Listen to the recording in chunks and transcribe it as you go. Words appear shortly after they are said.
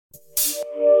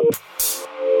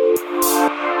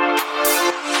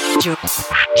Jordi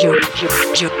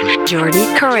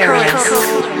Carreras.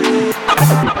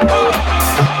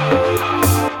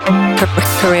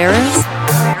 Carreras.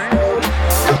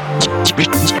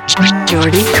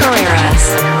 Jordi Carreras.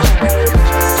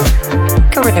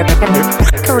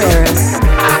 Carreras.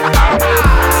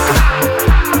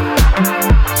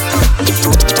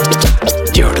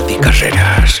 Jordi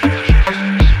Carreras.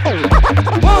 1,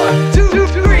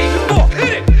 2, 3, 4, hit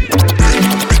it!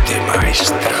 De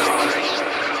maestro.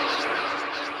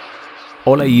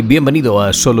 Hola y bienvenido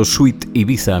a Solo Suite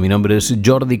Ibiza. Mi nombre es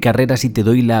Jordi Carreras y te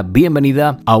doy la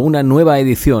bienvenida a una nueva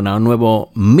edición, a un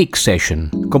nuevo Mix Session.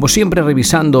 Como siempre,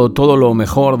 revisando todo lo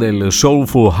mejor del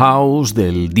Soulful House,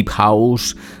 del Deep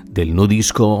House, del Nu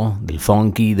Disco, del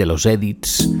Funky, de los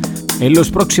Edits. En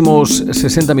los próximos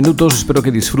 60 minutos espero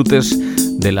que disfrutes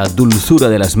de la dulzura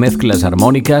de las mezclas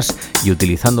armónicas y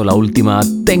utilizando la última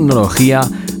tecnología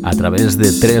a través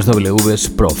de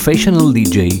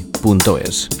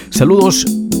www.professionaldj.es. Saludos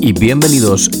y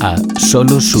bienvenidos a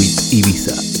Solo Suite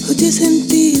Ibiza. Hoy he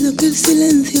sentido que el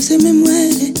silencio se me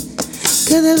muere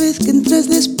cada vez que entras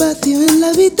despacio en la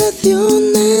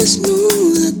habitación.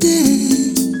 Desnúdate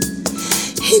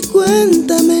y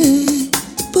cuéntame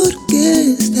por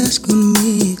qué estás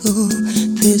conmigo.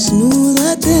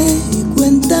 Desnúdate y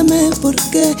cuéntame por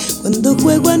qué cuando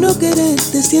juego a no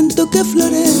quererte siento que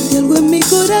florece algo en mi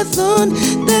corazón.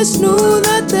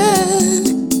 Desnúdate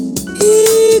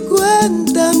y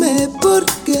cuéntame por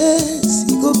qué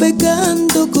sigo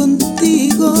pecando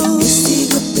contigo. Porque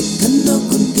sigo pecando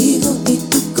contigo y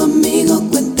tú conmigo.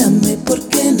 Cuéntame por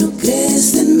qué no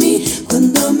crees en mí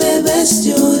cuando me ves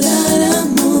llorar,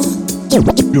 amor.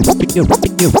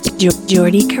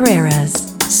 Jordi Carreras.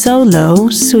 Solo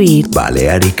Suite.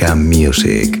 Balearica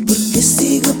Music. Porque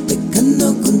sigo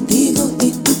pecando contigo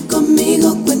y tú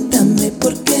conmigo. Cuéntame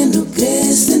por qué no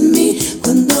crees en mí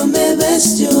cuando me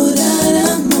ves llorar,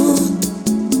 amor.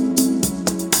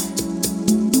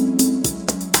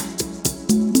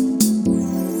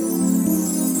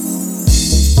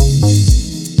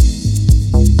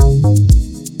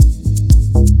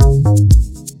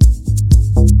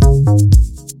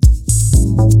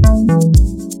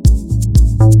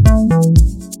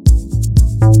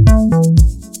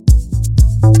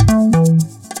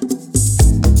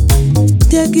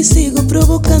 Y sigo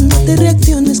provocándote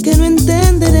reacciones que no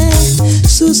entenderé,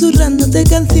 susurrándote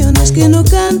canciones que no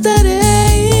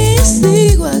cantaré. Y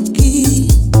sigo aquí,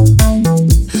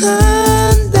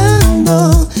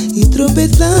 andando y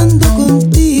tropezando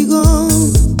contigo.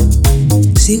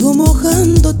 Sigo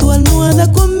mojando tu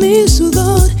almohada con mi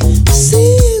sudor.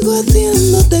 Sigo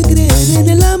haciéndote creer en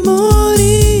el amor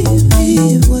y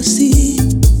vivo así.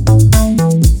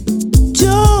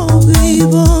 Yo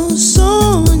vivo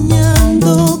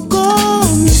soñando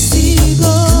contigo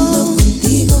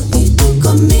y tú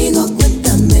conmigo.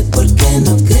 Cuéntame por qué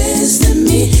no crees en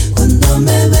mí cuando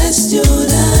me ves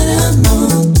llorar,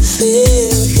 amor.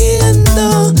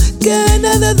 Fingiendo que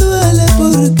nada duele.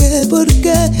 ¿Por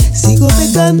qué sigo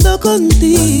pecando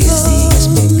contigo? Porque sigues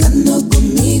pecando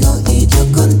conmigo y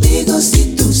yo contigo.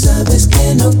 Si tú sabes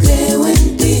que no creo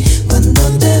en ti cuando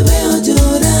te veo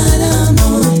llorar,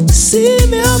 amor. Si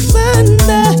me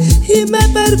ofende y me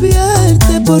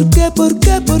pervierte, ¿por qué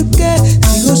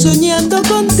sigo soñando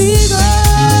contigo?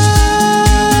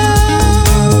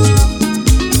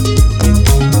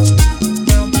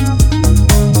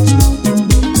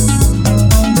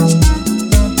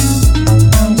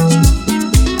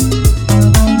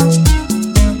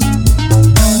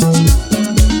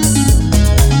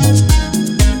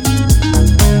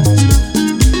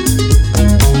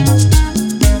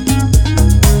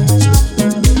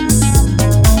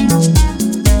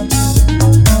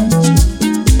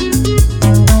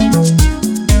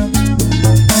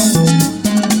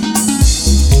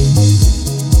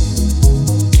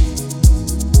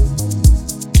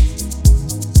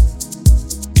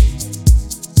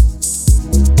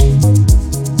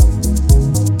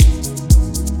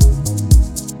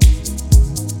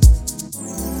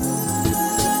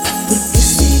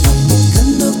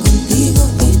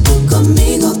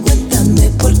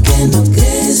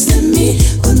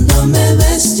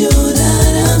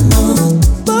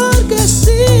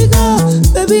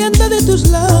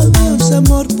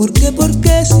 ¿Por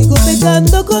qué sigo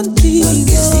pecando contigo?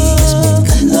 Porque sigues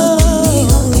pecando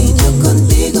conmigo y yo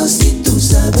contigo. Si tú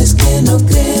sabes que no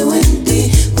creo en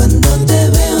ti cuando te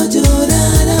veo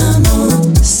llorar, amor.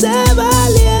 Sé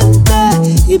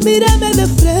valiente y mírame de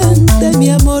frente, mi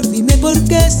amor. Dime por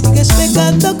qué sigues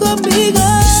pecando conmigo.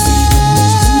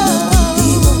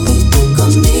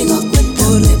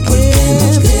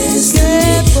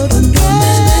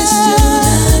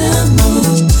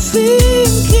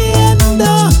 Fingiendo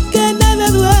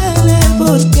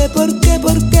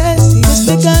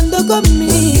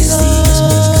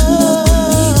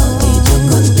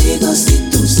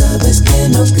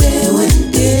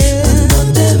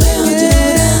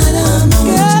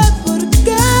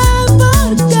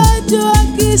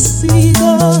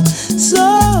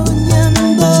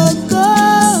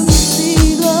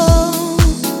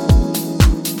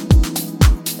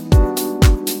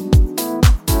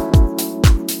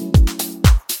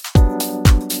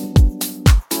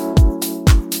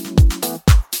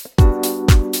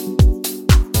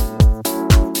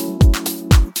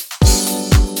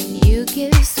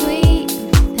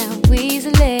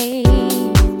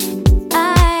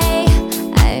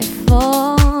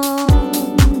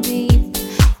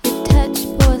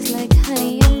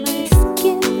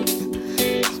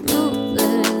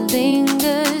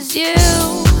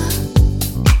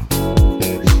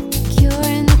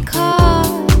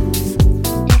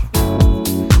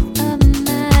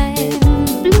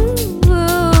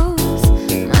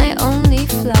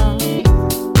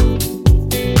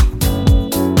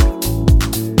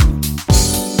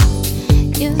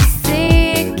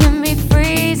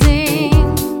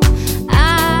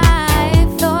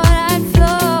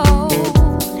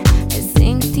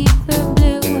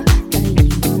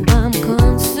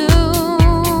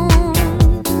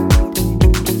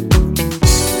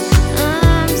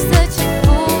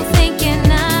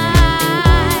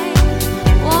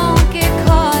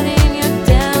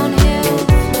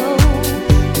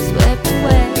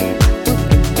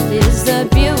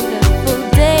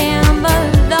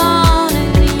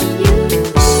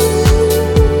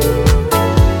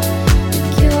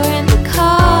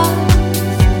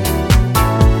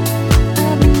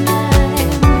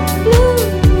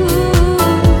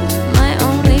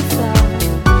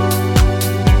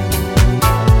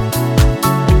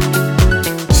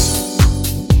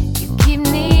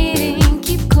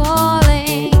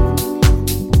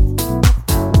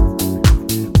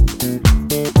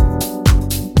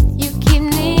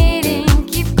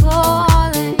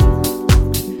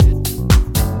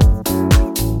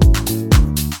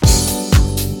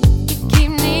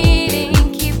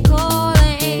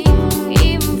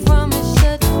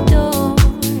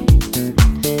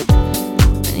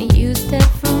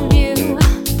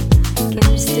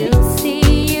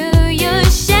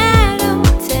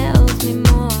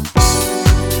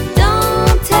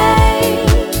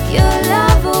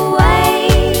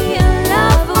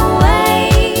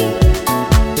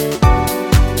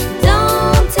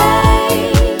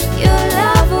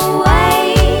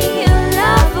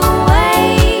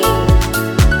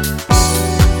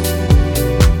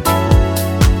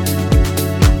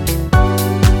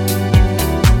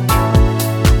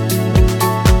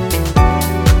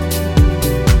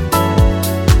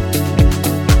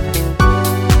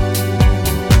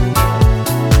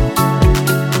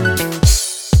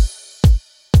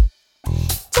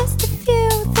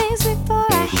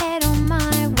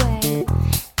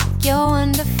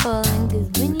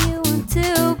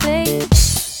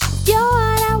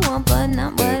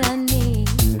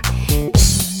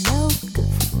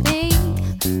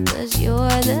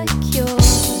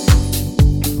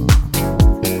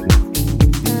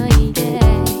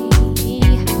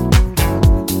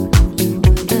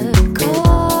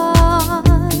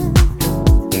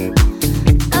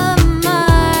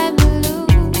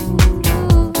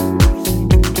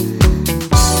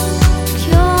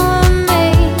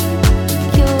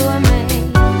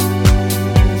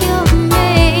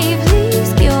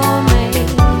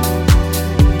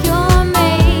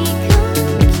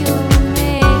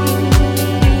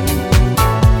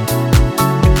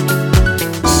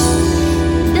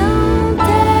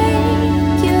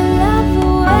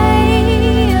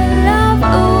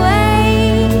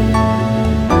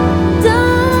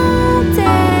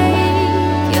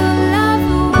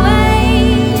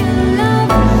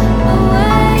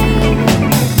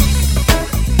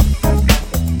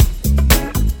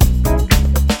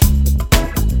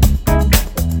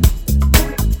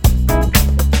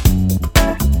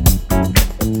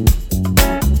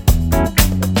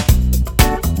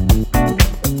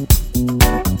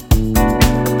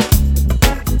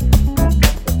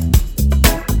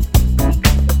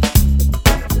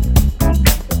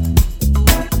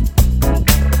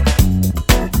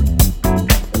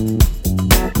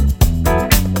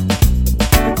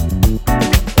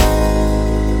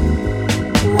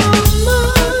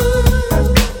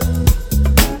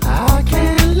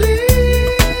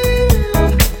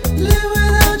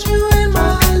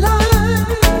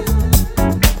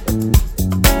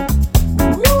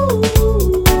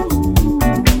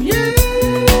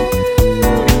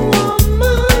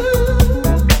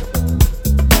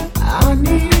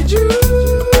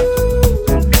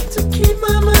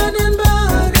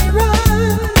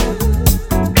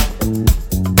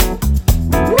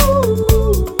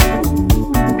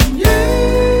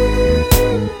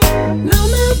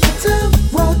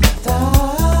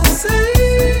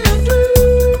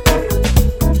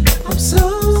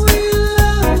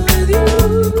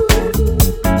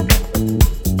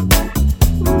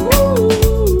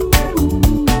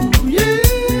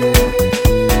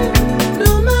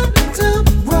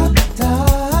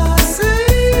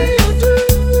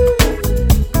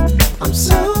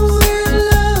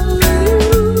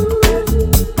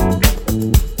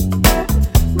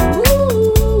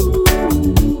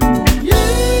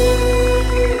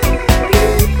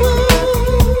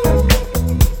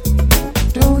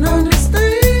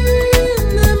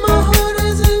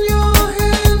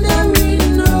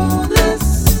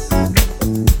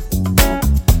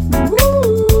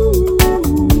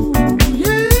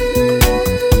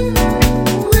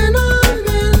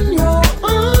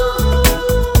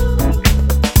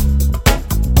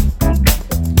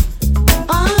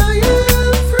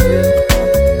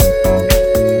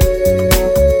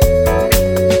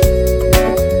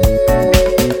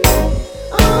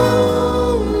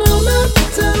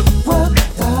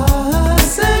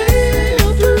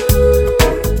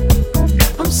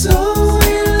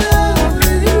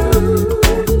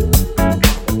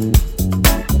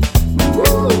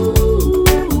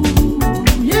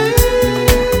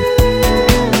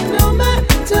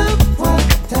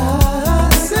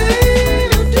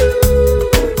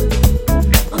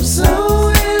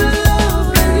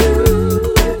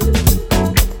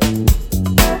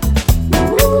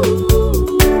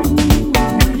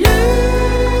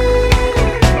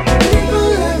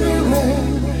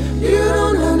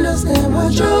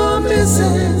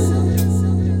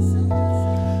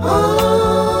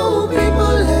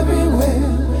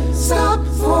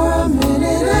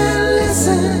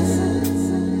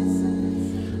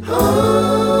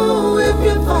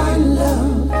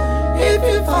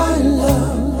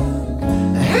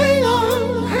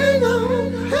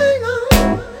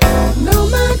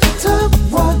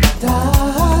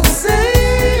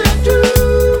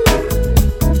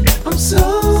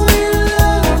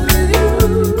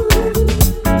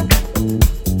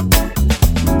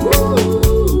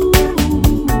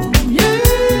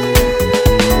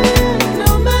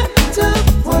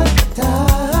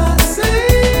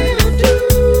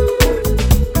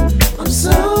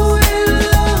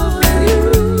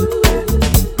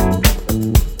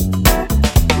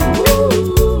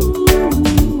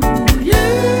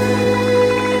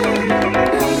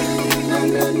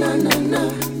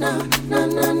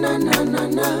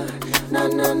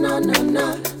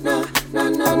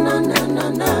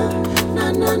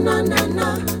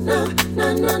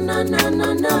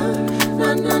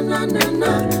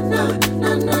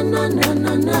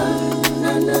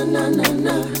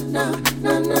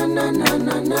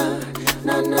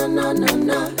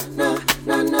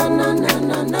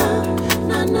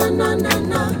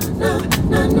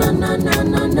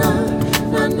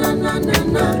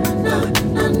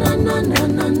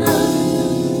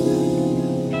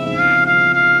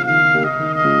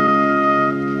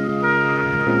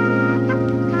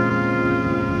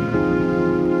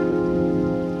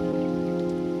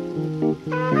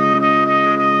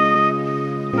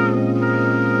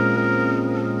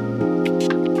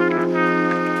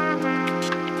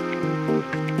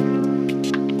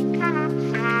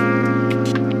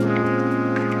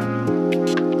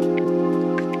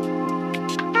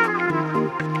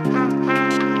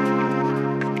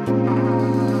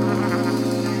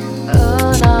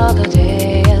Another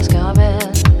day is coming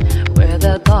with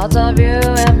the thoughts of you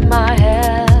in my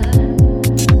head.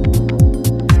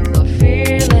 The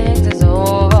feelings is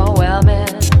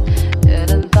overwhelming.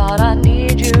 Didn't thought I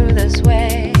need you this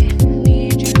way.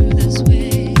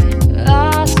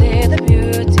 I see the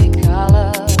beauty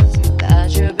colors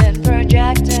that you've been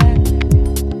projecting.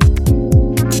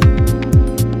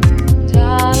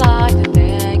 I'd like to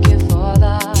thank you for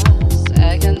the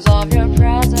seconds of your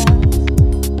presence.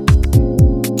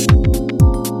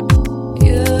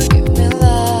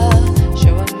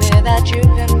 You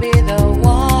can be the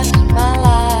one in my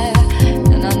life,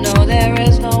 and I know there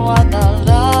is no other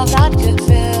love that could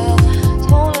fill. It's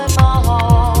holding my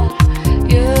heart.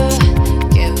 You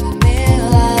give me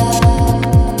love.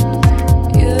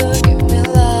 You give me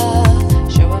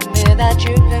love, showing me that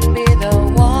you can be the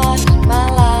one in my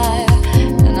life,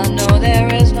 and I know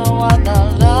there is no other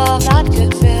love that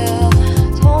could fill.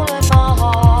 It's holding my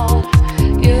heart.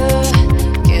 You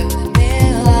give me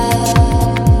love.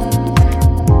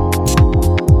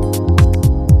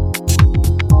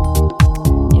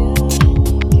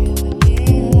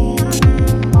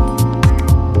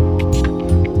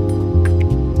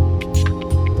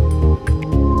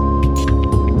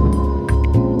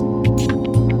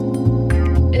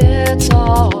 It's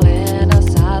all in a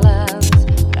silence,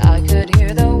 but I could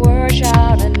hear the words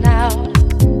shouting out.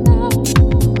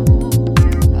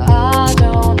 I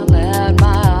don't let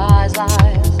my eyes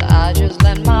lie, I just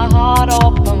let my heart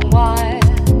open wide.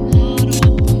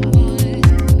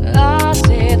 I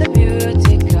see the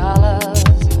beauty colors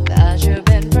that you've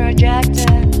been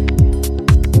projecting.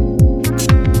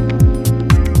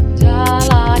 I'd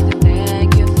like to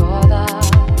thank you for the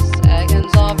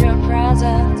seconds of your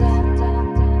presence.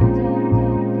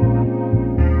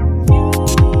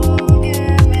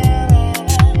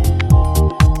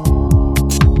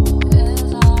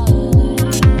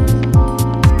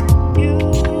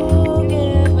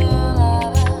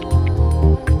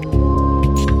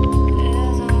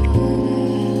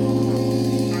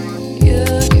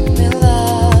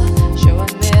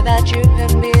 You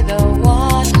can be the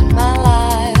one in my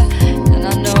life, and I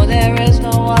know there is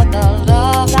no other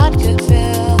love that could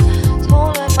fill. It's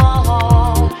holding my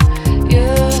heart. You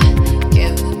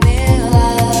give me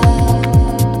love.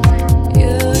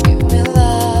 You give me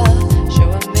love,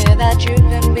 showing me that you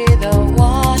can be the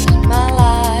one in my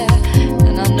life,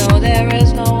 and I know there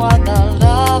is no other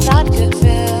love that could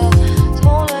fill. It's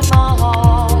holding my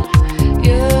heart.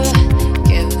 You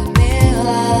give me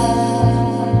love.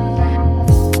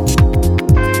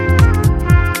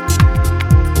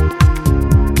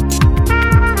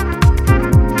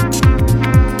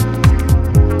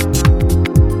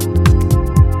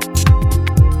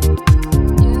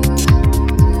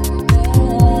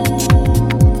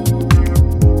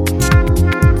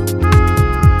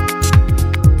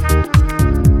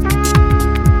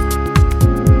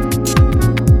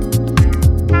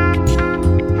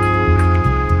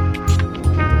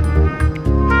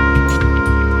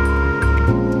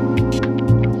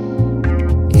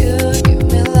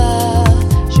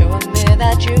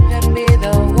 You can be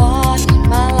the one in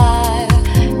my life,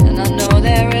 and I know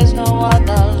there is no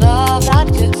other love that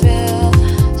could fill.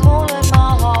 It's holding my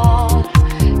heart.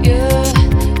 You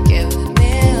give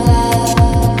me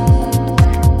love.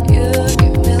 You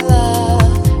give me love,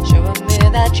 showing me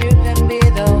that you can be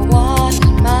the one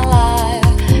in my life,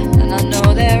 and I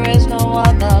know there is no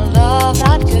other love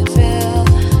that could fill.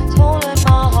 It's holding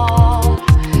my heart.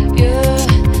 You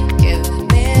give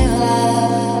me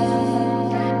love.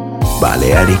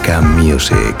 Balearica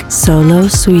Music. Solo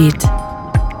Suite.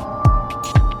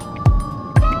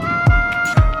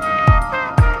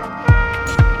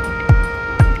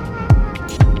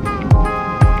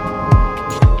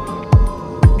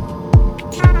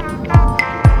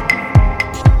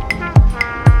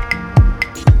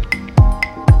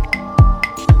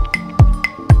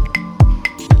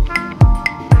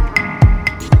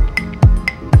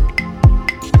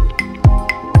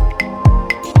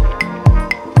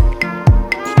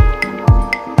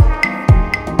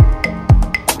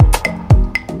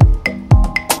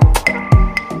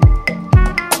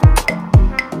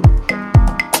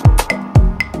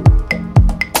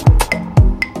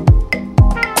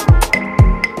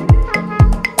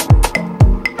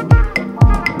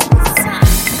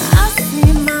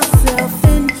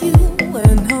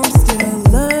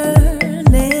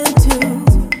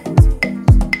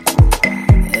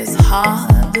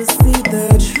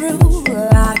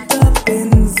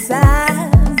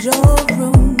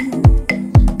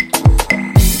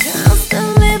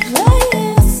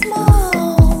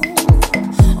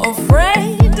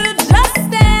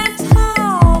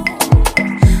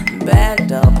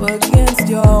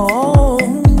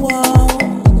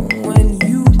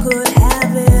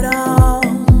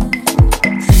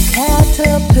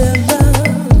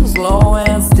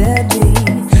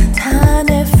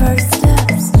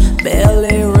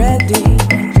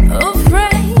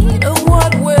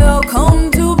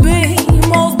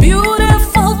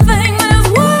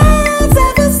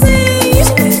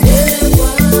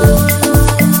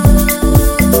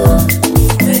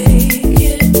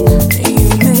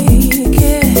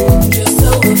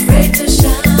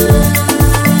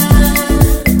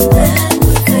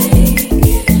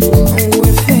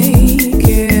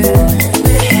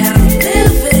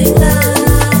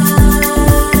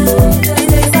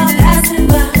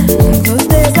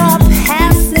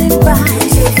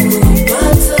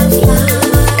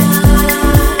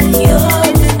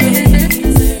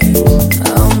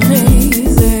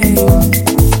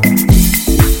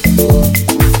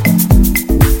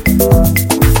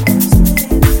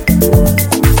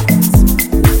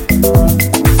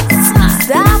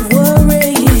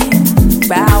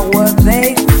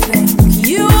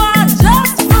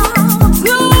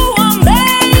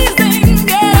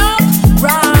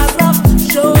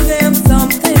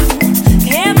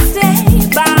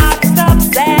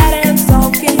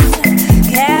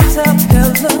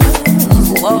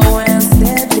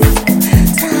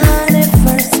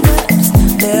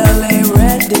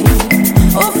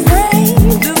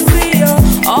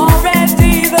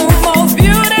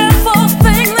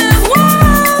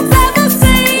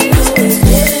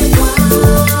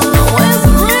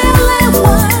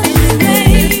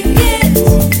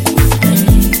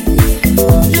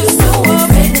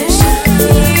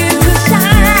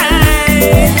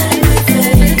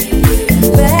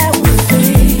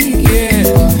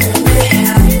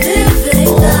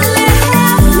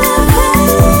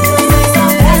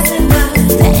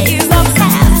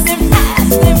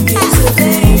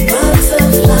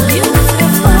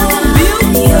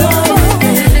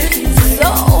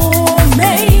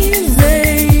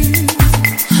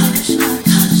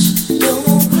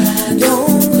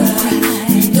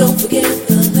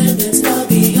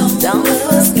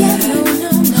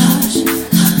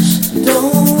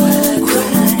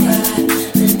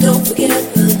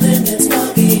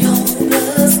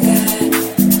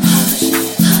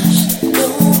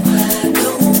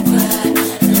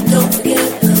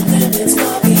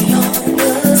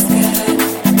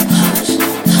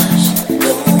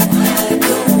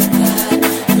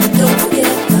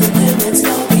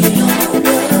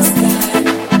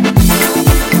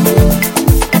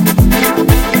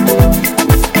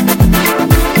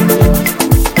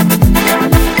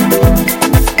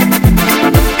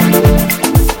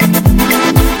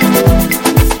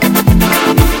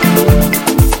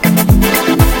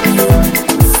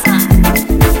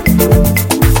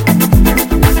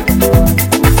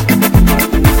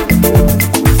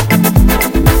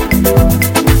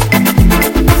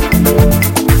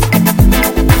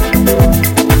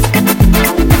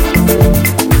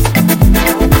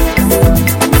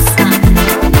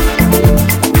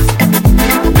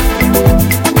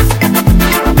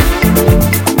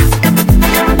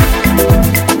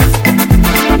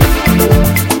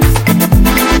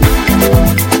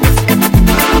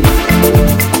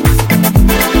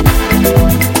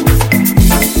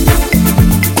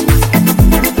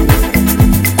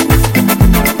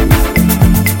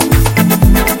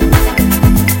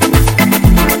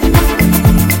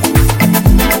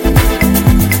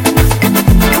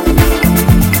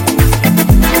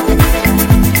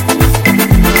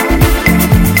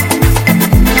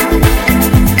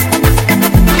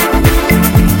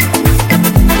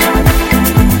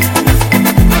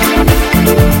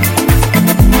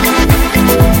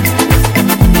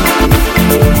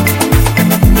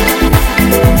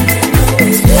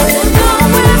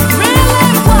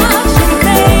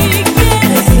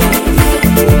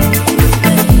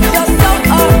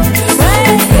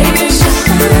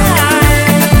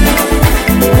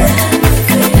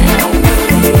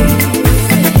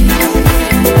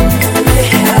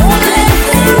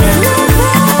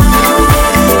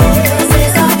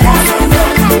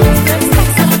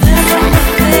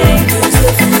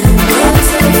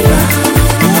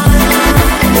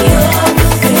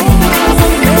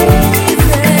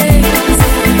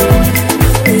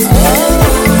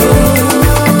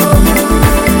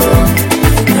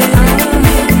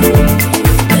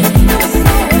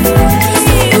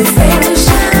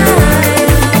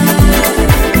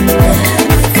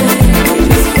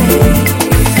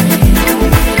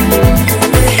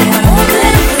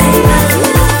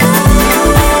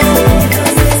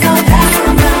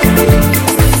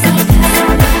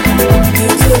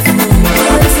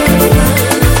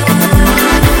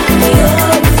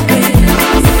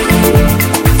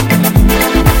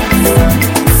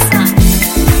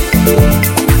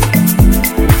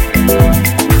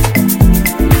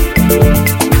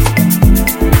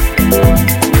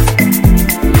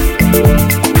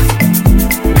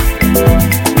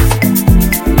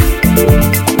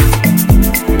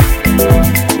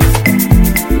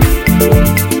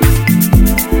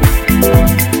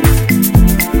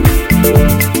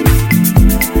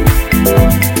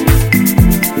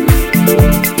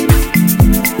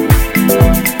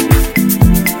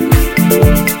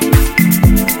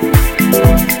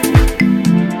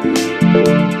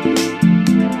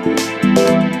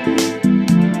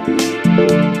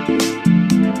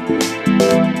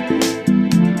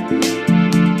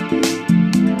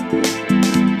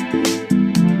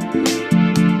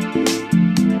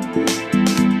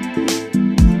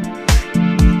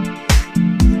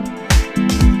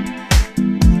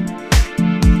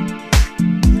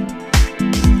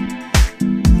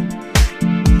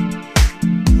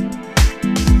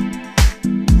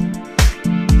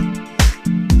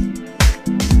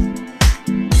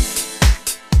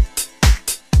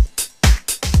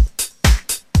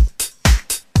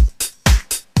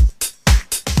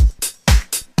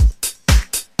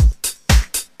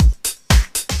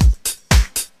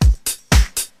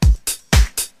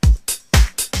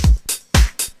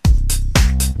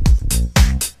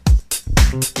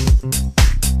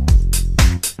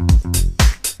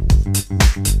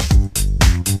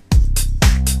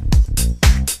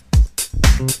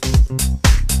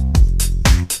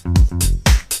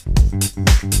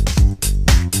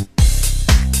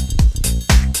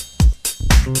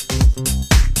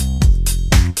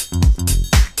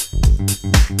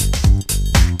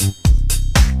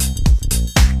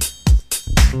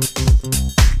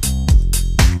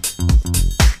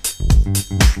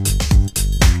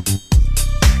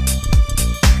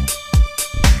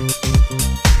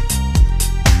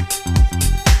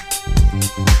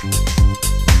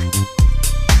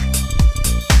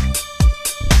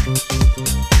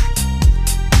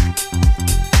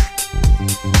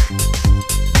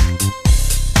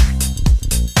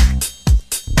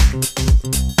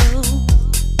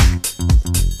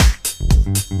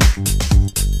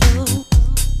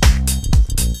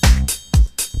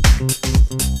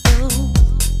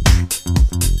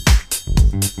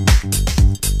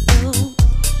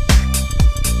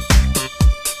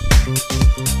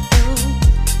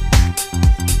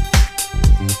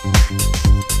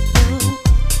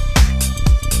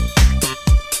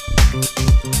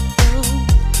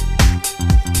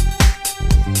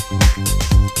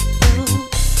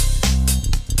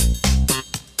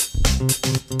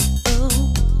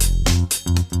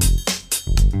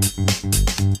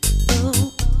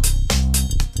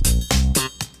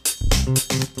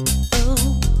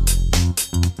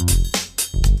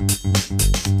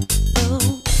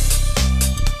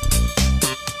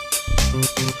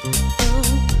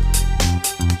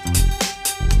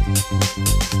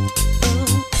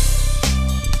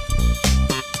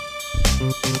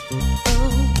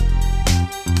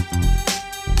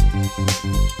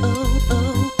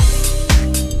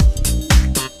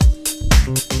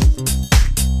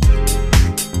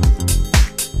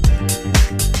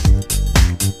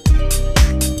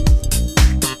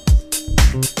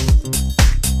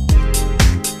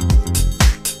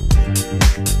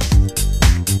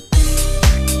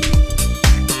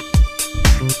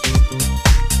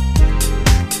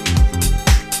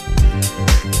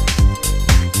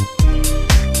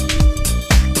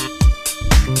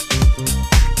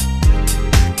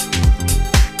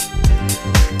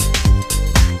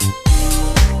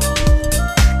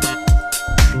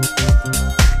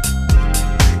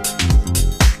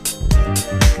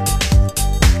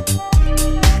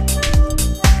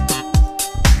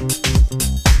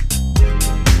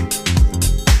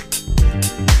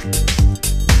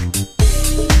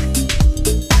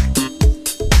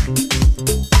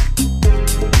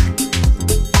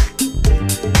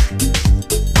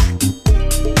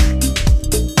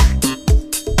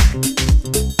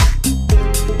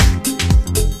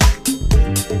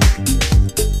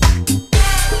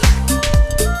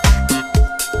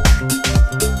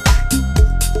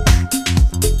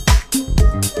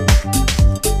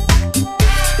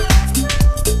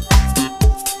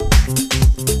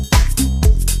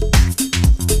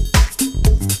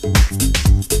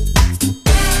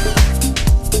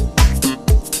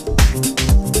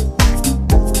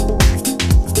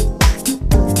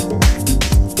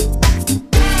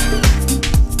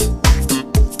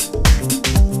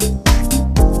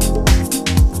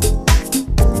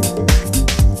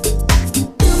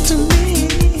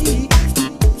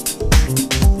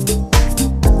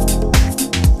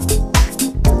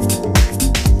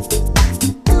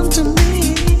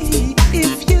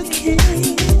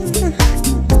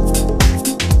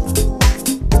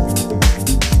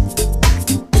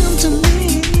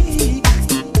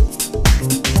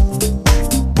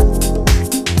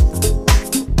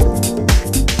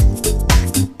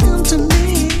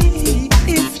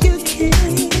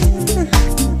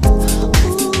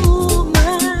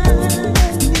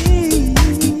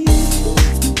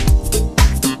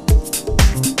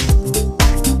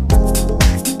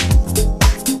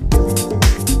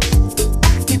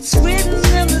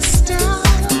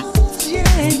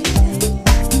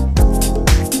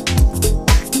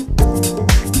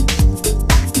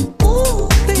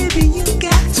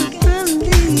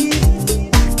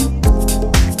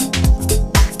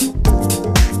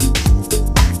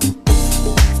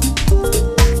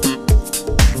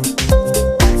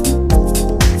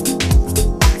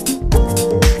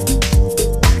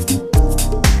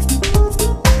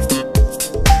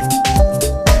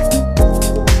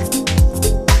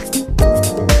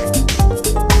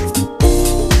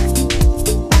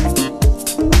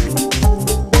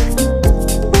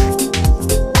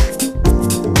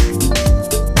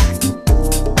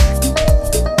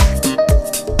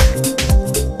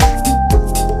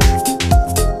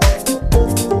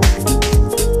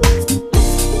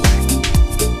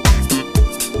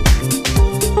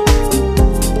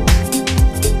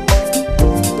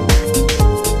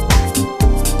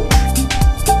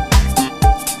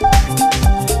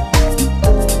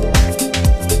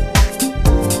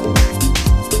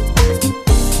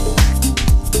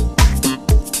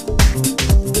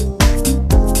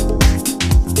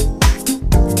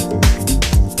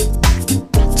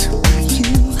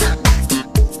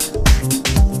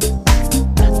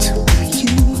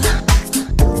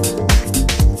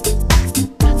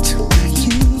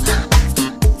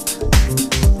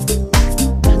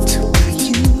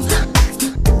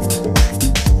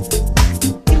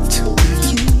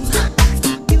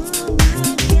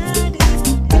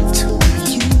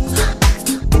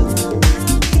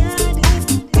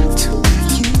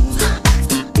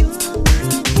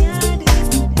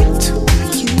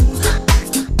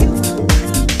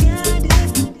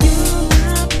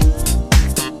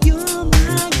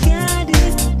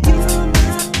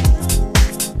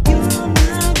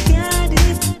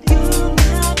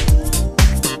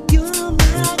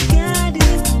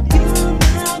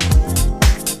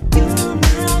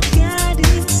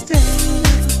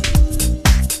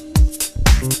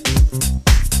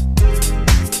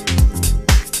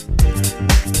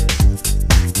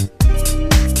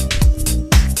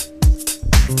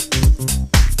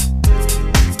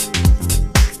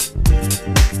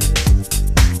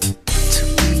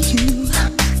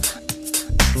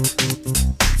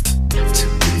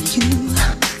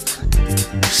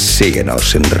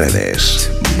 Síguenos en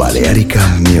redes. Balearica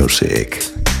Music.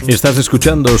 Estás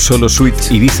escuchando Solo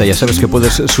Sweet Ibiza. Ya sabes que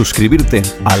puedes suscribirte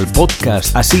al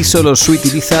podcast. Así Solo Sweet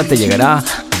Ibiza te llegará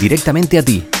directamente a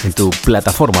ti en tu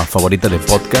plataforma favorita de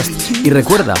podcast. Y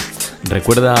recuerda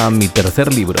mi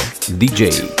tercer libro,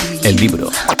 DJ, el libro.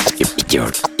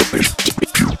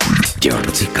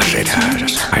 Jordi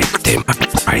Carreras,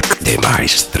 arte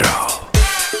maestro.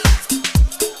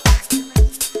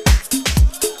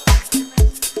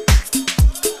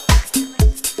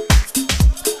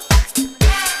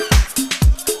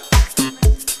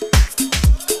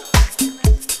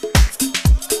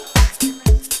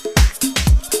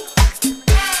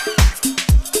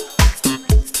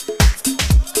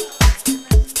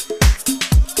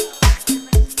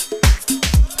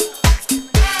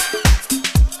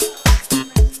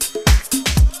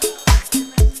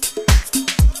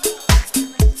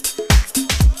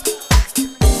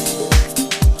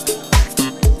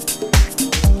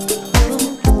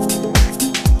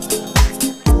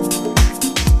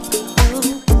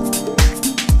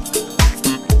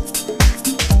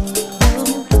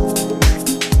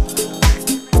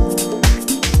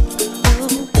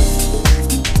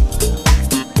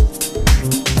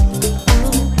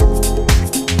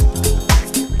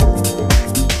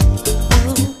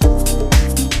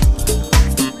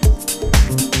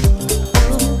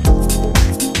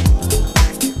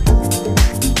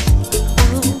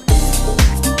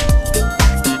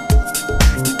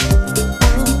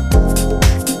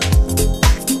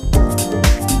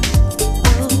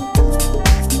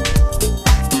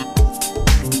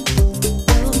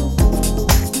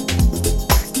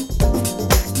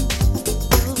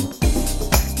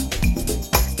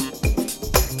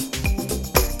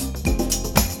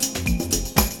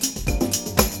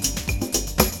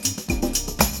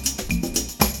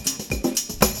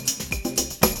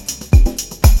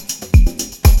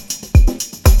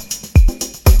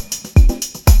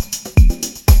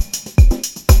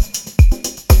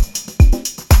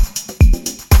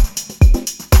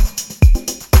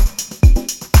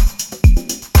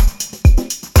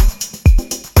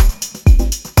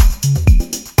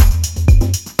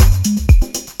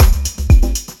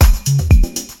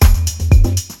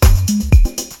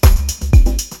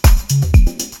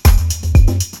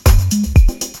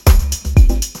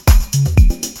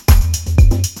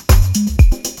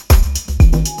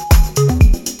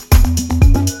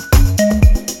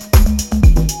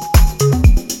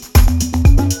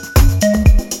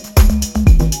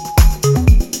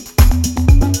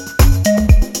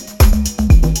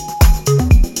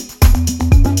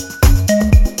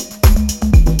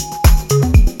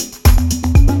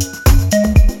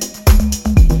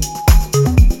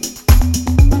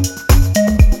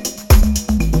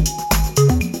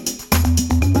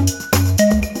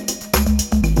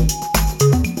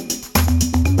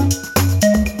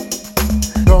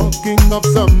 Of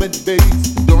summer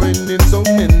days, enjoying in so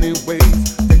many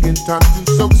ways. Taking time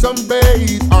to soak some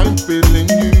bass. I'm feeling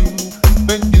you.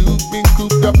 When you've been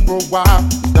cooped up for a while,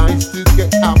 it's nice to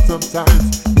get out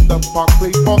sometimes. In the park,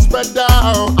 play ball, spread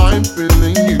out. I'm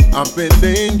feeling you. I'm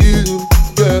feeling you,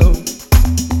 girl.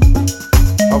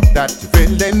 Hope that you're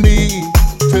feeling me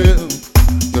too.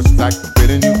 Just like I'm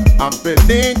feeling you. I'm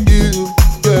feeling you,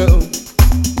 girl.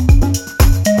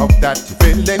 Hope that you're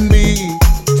feeling me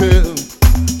too.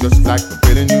 Just like I'm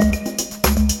feeling you.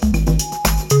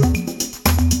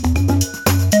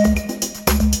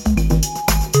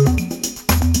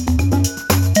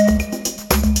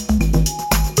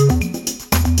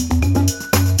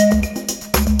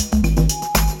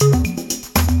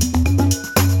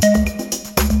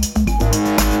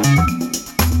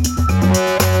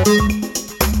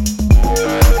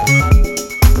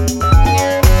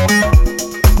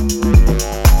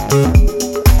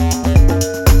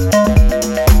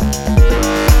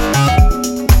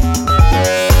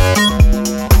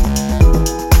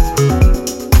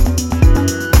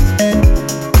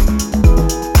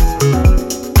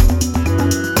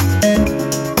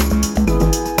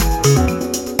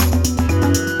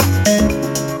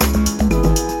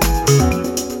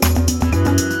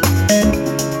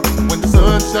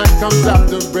 Comes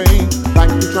after rain,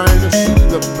 like you're trying to soothe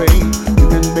the pain. You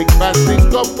can make bad things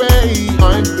go away.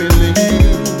 I'm feeling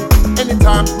you.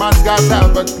 Anytime my skies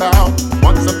have a cloud,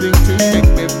 want something to make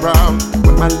me proud.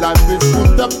 When my life is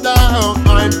pulled up down,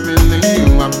 I'm feeling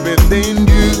you. I'm feeling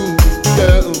you,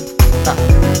 girl.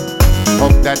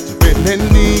 Hope that you're feeling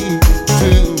me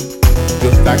too.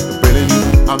 Just like I'm feeling you.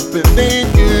 I'm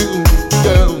feeling you,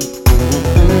 girl.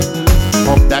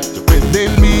 Hope that you're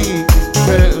feeling me,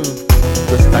 girl.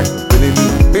 Just like I'm feeling you,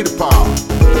 be the power.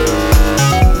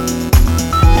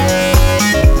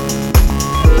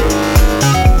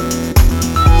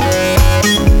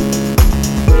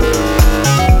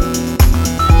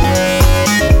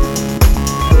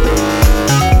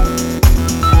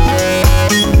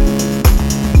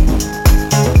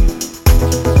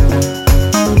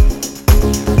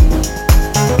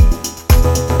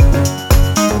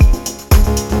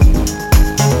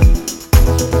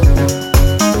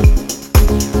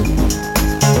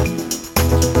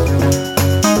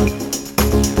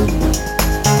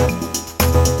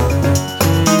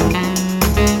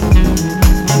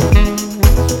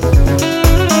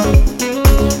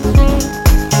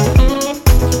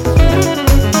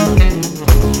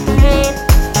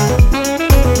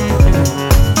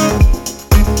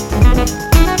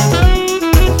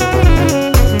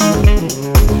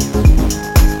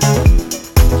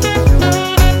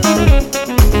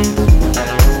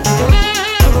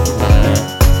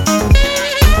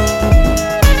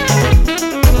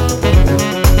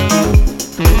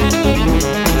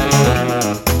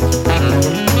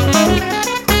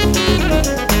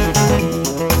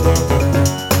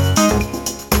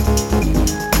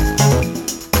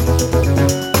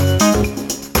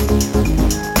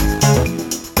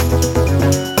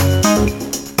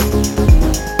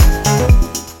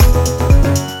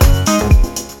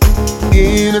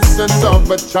 innocence of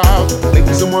a child,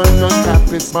 making someone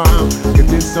unhappy smile,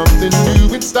 getting something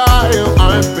new in style.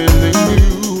 I'm feeling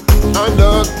you. I'm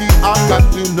lucky I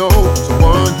got to know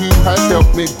someone who has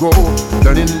helped me grow,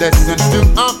 learning lessons to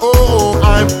my own.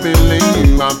 I'm feeling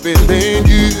you. I'm feeling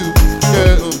you.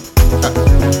 Yeah.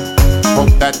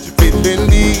 Hope that you're feeling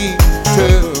me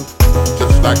too,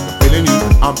 just like I'm feeling you.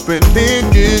 I'm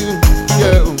feeling you.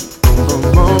 Yeah.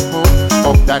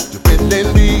 Hope that you're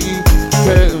feeling me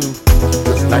too,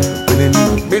 just like I'm feeling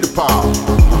you. Hit the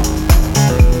power.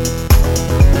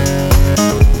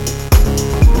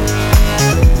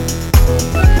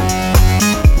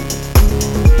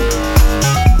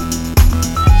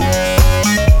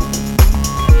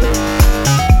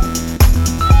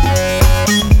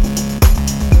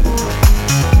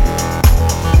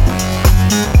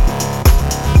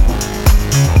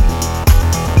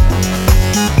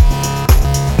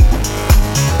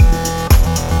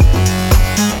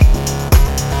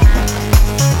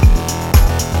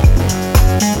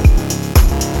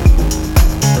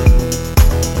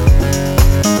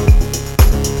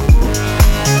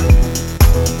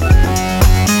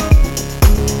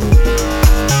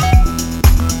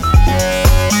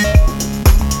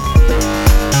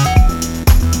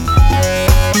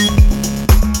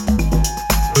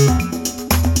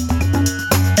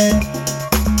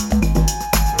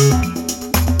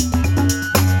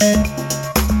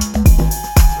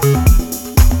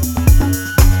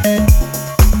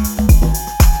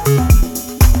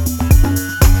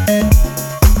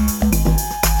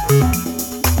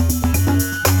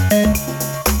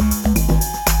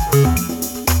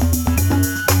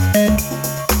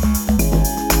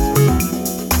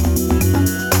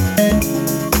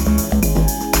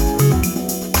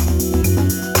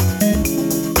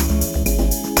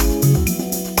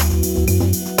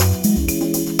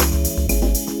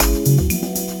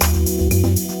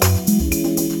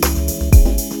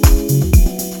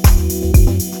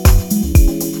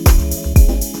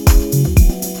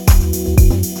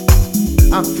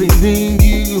 I'm feeling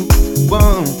you,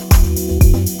 boom.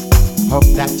 Hope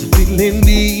that you're feeling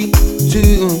me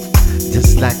too,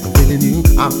 just like I'm feeling you.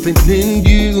 I'm feeling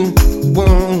you,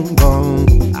 boom, boom.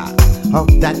 I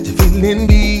hope that you're feeling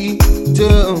me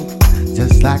too,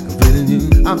 just like I'm feeling you.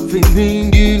 I'm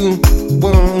feeling you,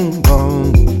 boom,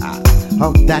 boom. I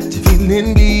hope that you're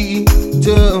feeling me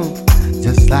too,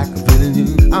 just like I'm feeling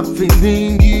you. I'm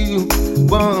feeling you,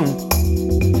 boom.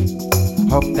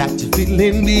 Hope that you're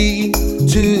feeling me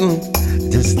too,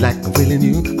 just like I'm feeling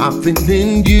you. I'm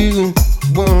feeling you,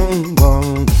 boom,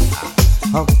 boom.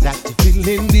 Hope that you're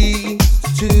feeling me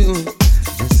too,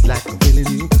 just like I'm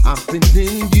feeling you. I'm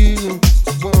feeling you,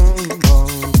 boom,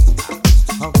 boom.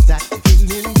 Hope that you're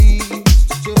feeling me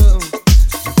too,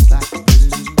 just like I'm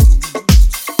feeling you.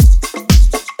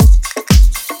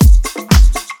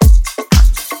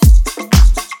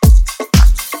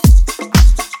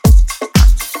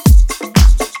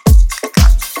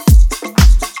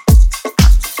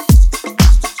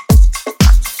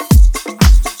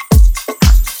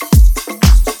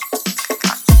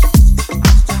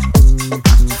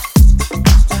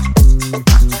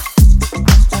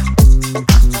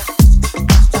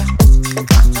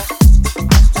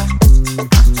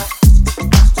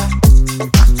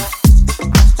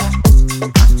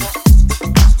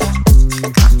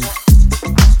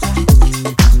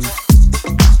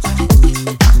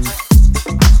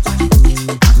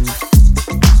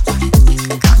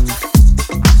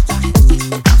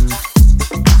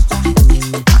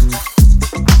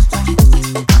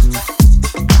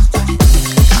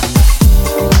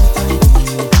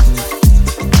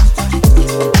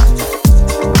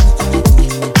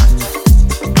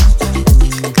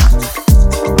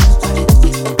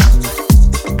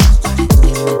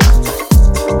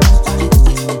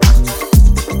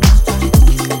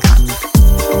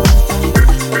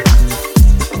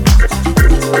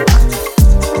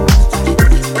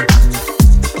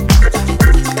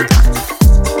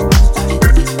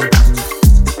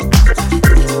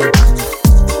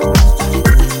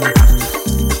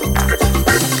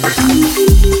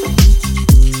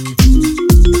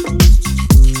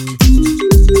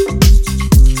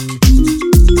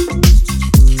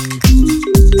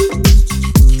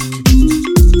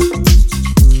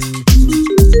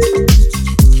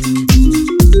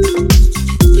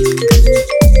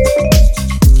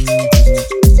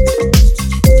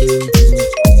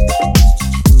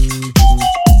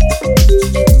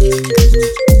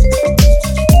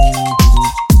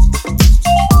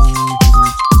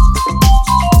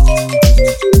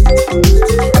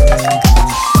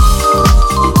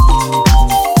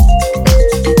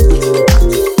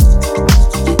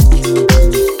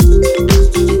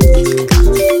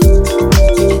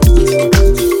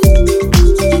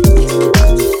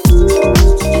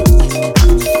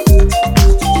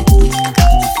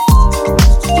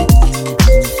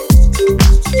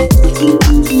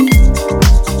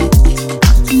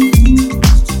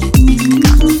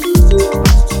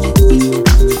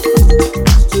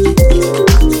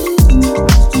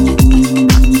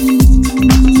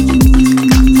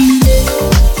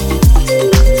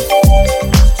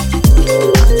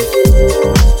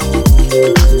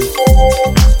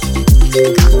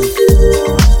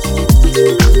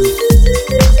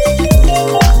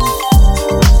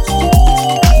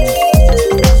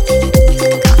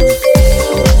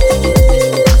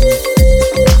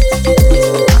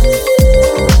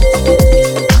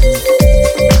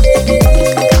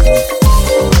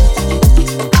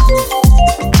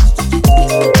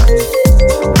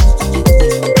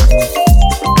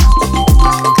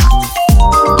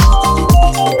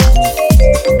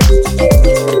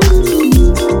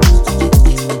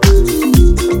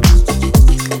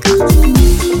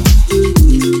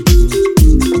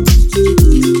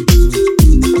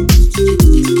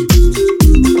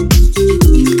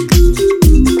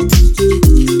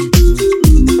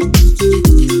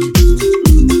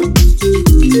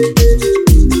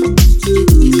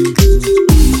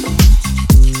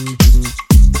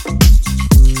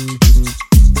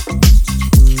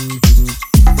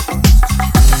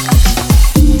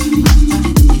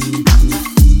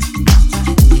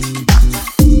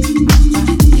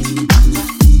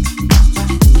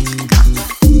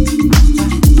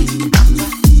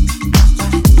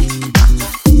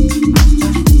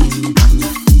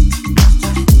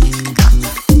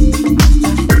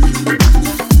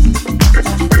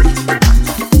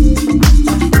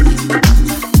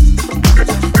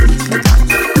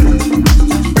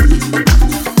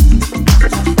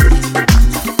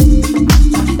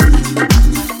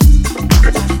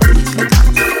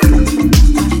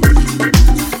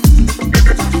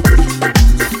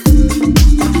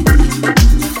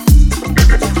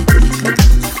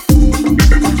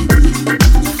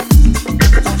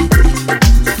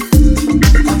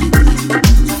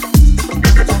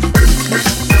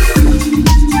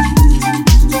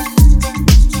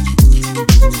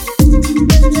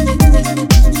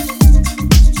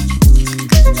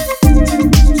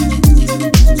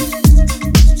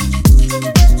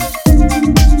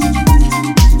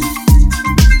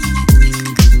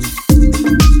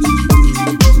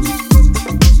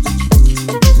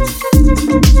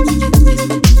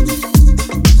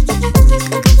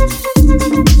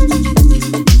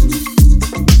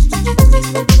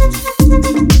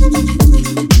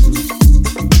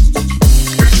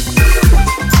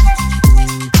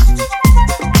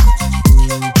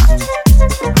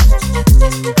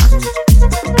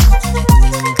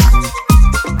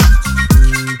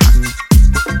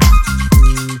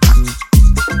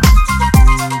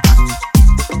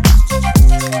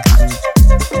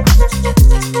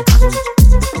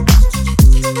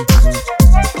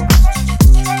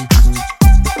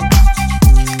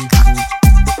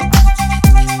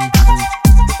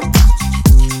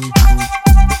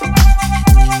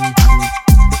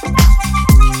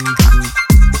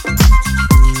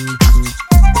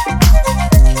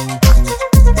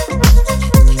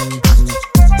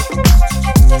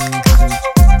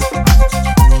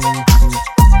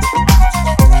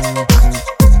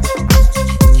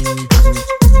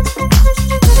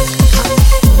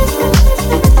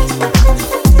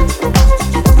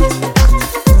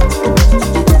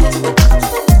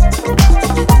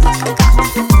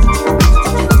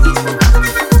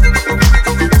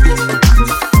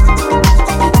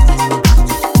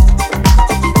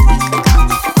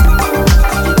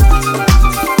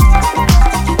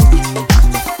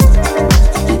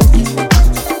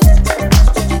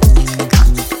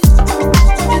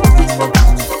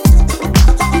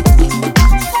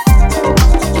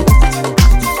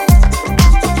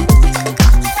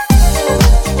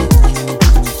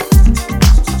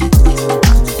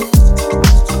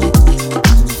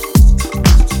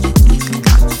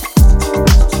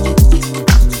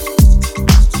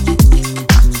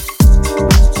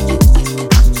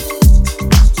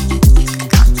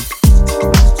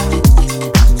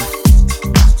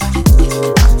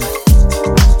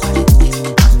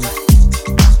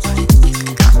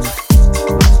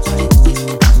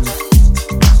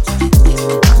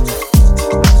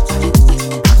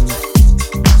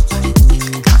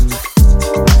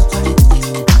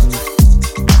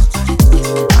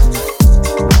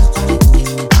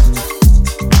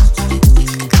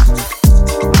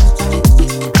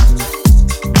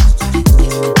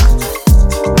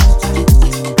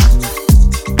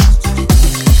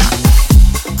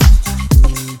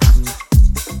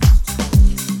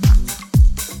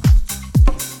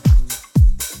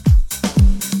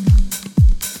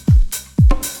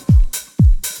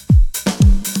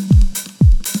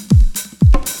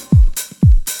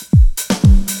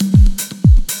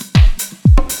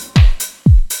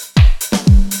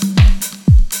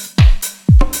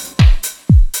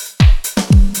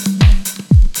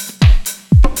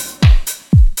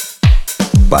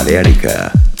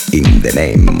 Balearica in the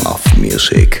name of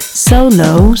music.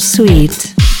 Solo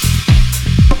Sweet.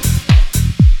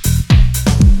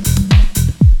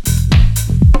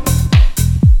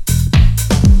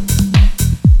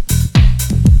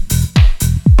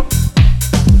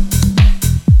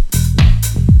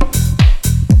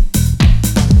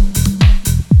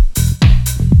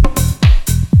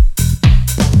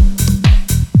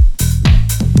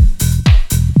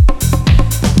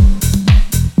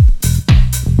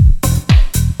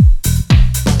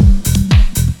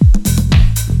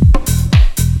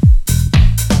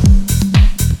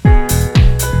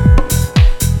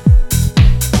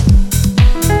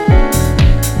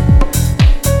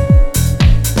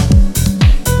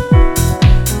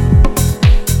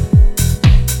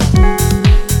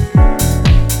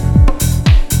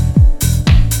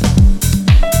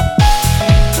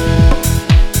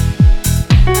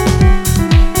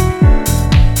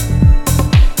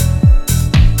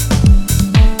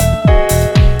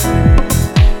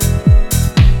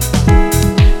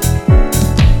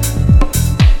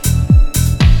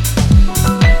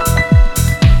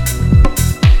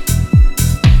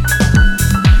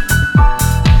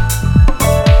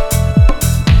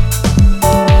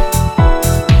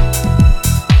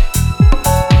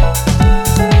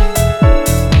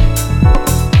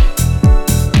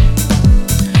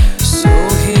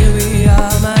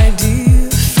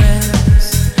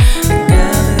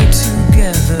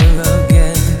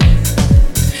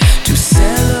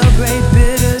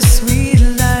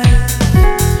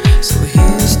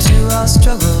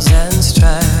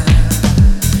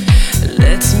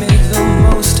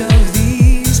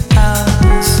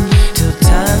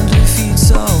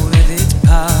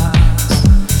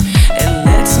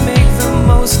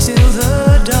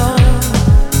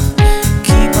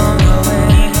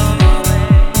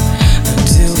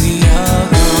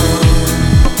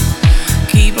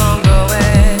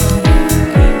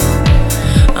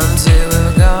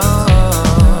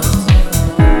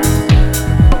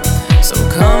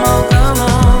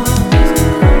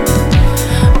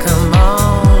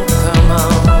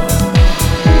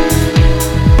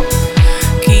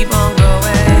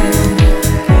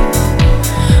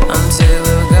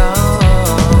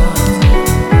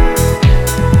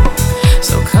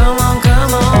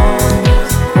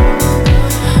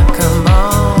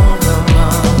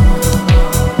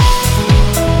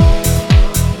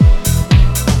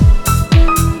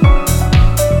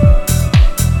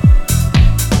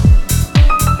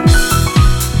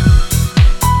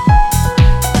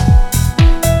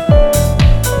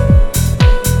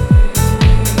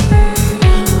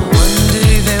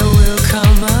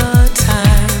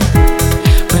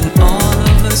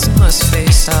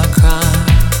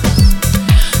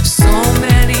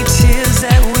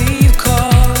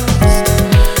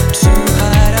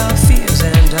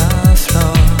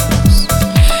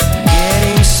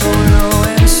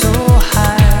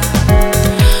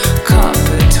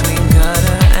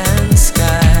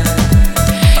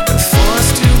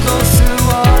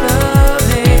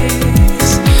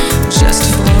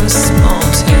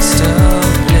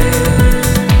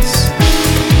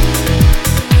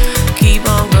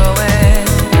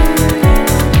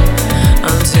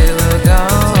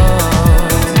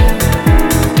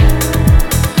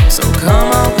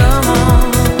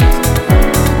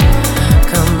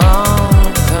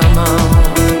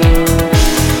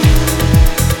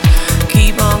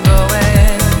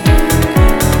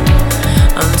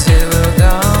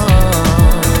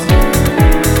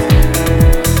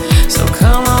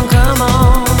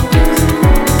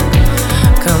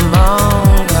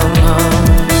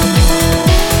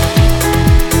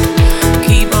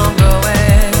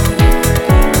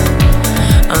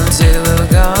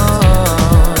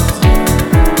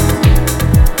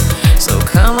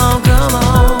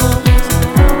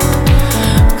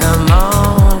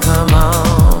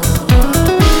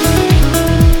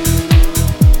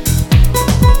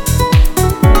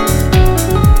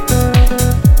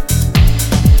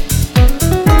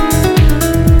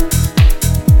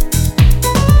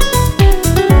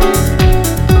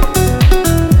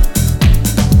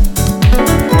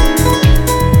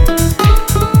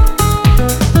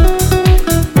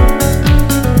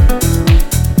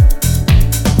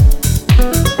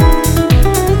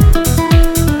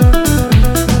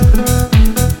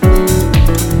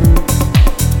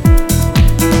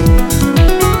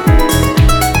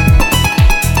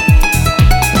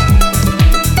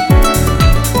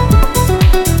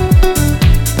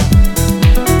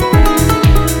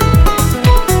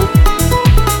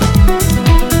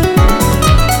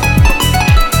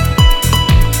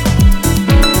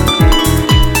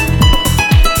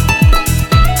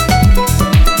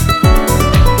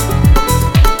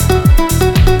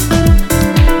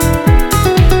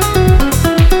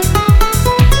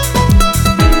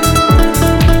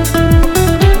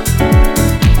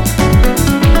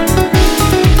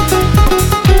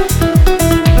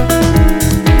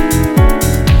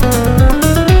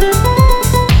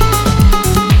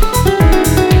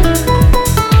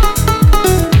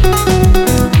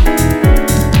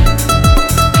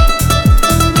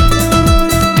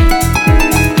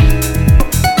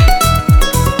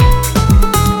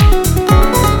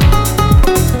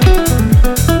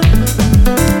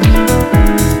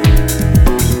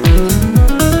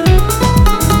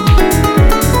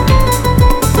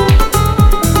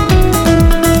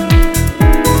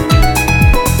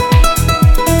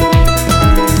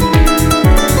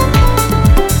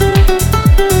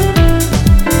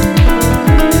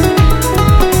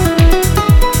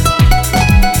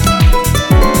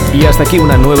 hasta aquí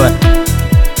una nueva...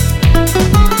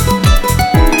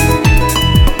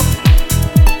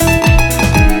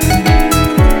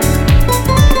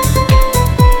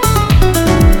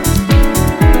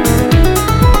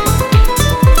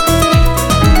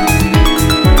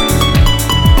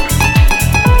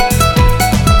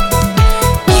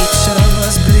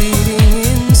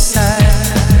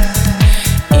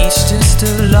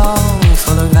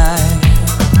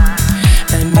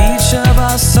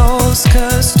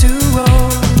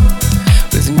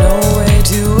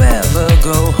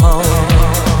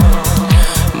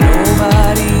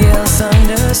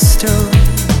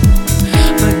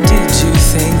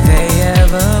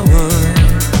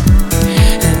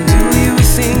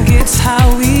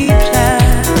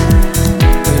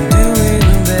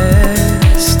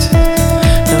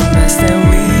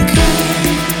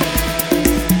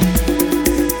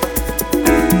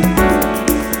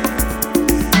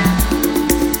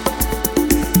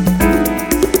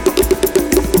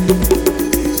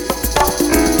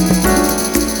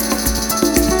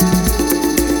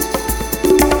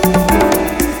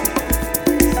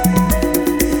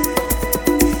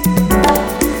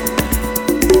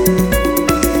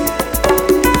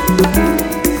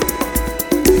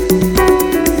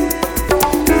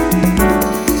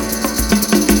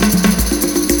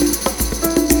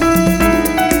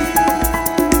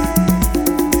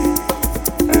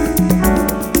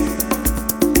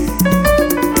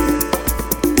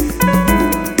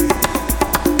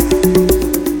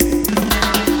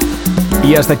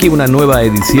 Y hasta aquí una nueva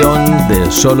edición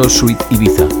de Solo Suite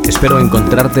Ibiza. Espero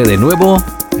encontrarte de nuevo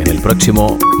en el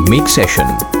próximo Mix Session.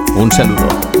 Un saludo,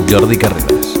 Jordi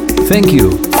Carreras. Thank you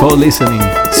for listening.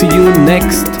 See you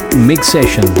next Mix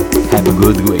Session. Have a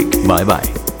good week. Bye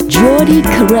bye. Jordi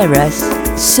Carreras,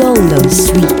 Solo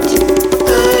Suite.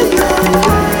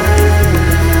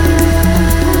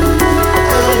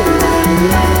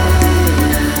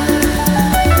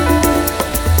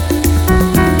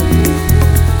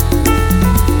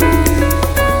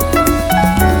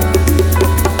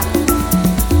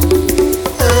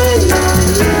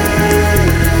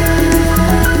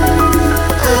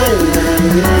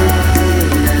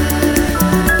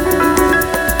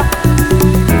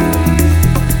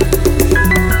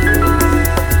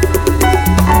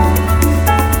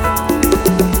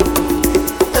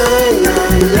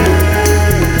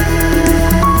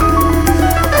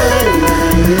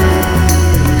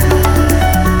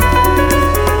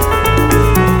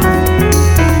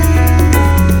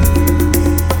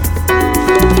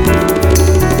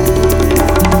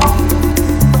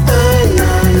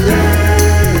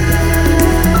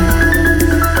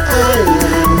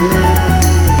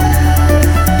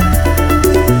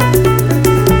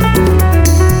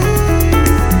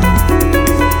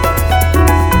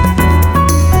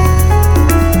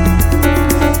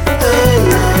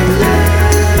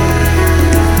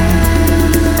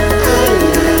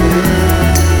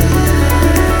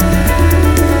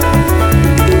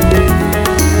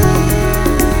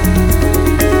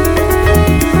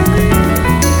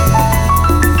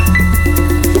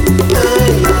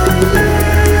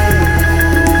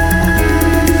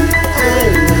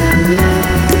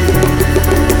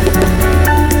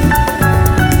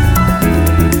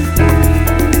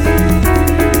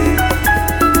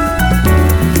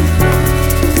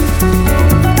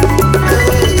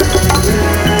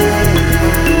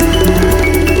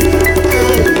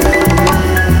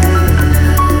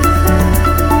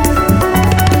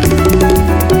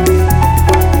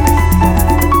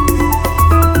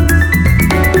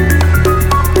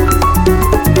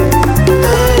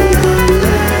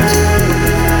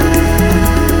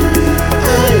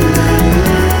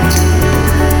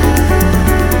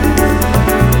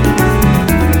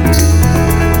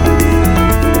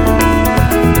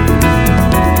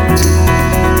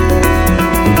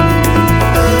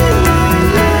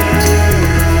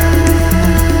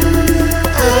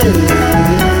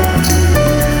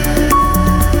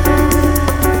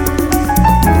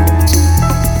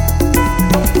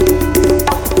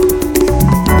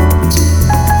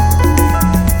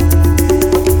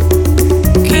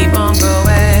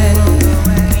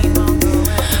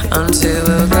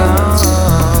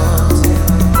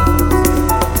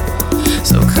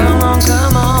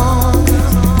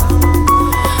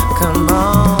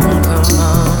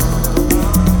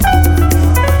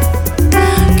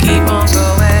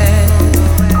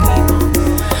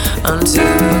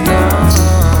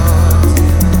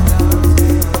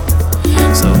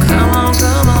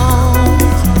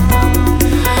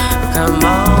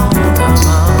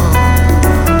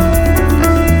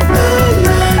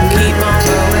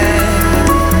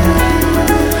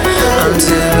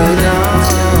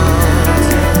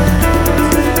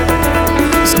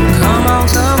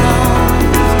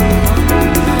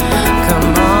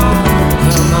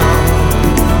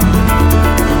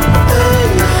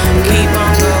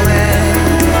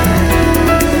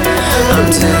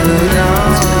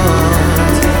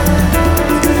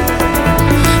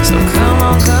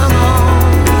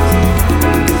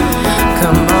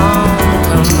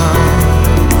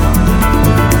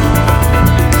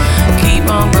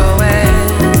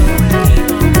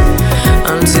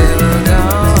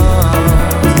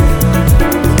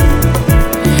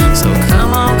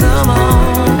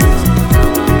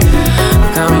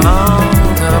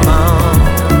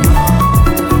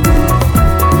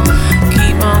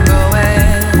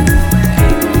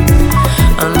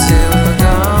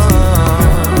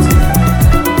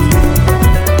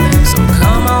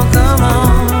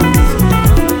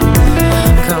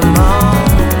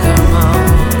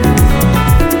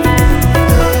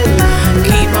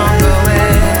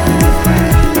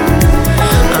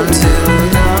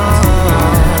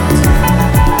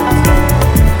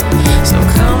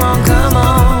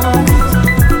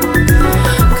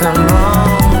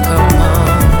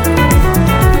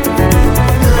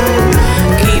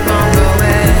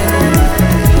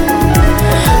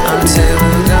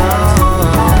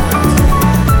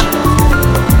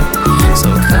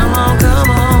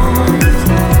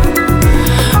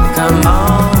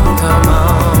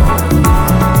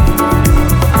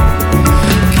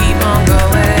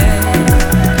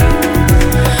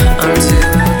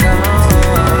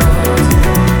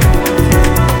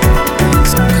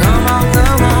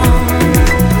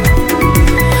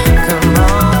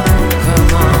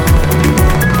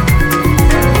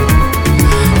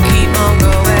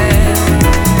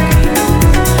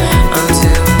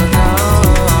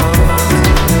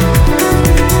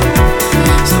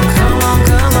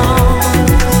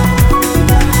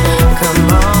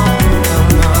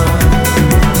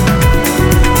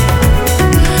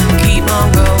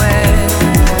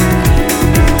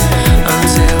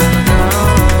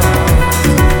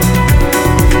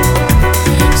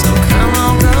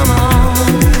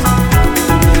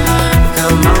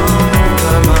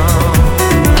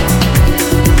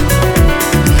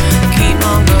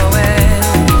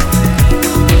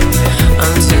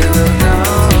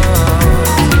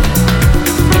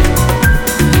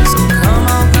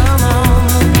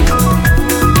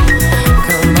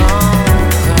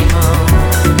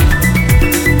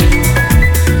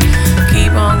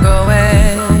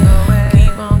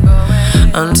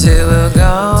 until we're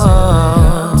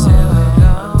gone.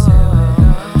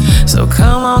 So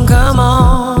come on, come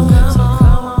on,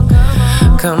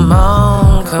 come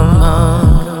on, come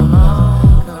on,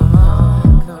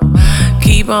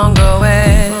 keep on going.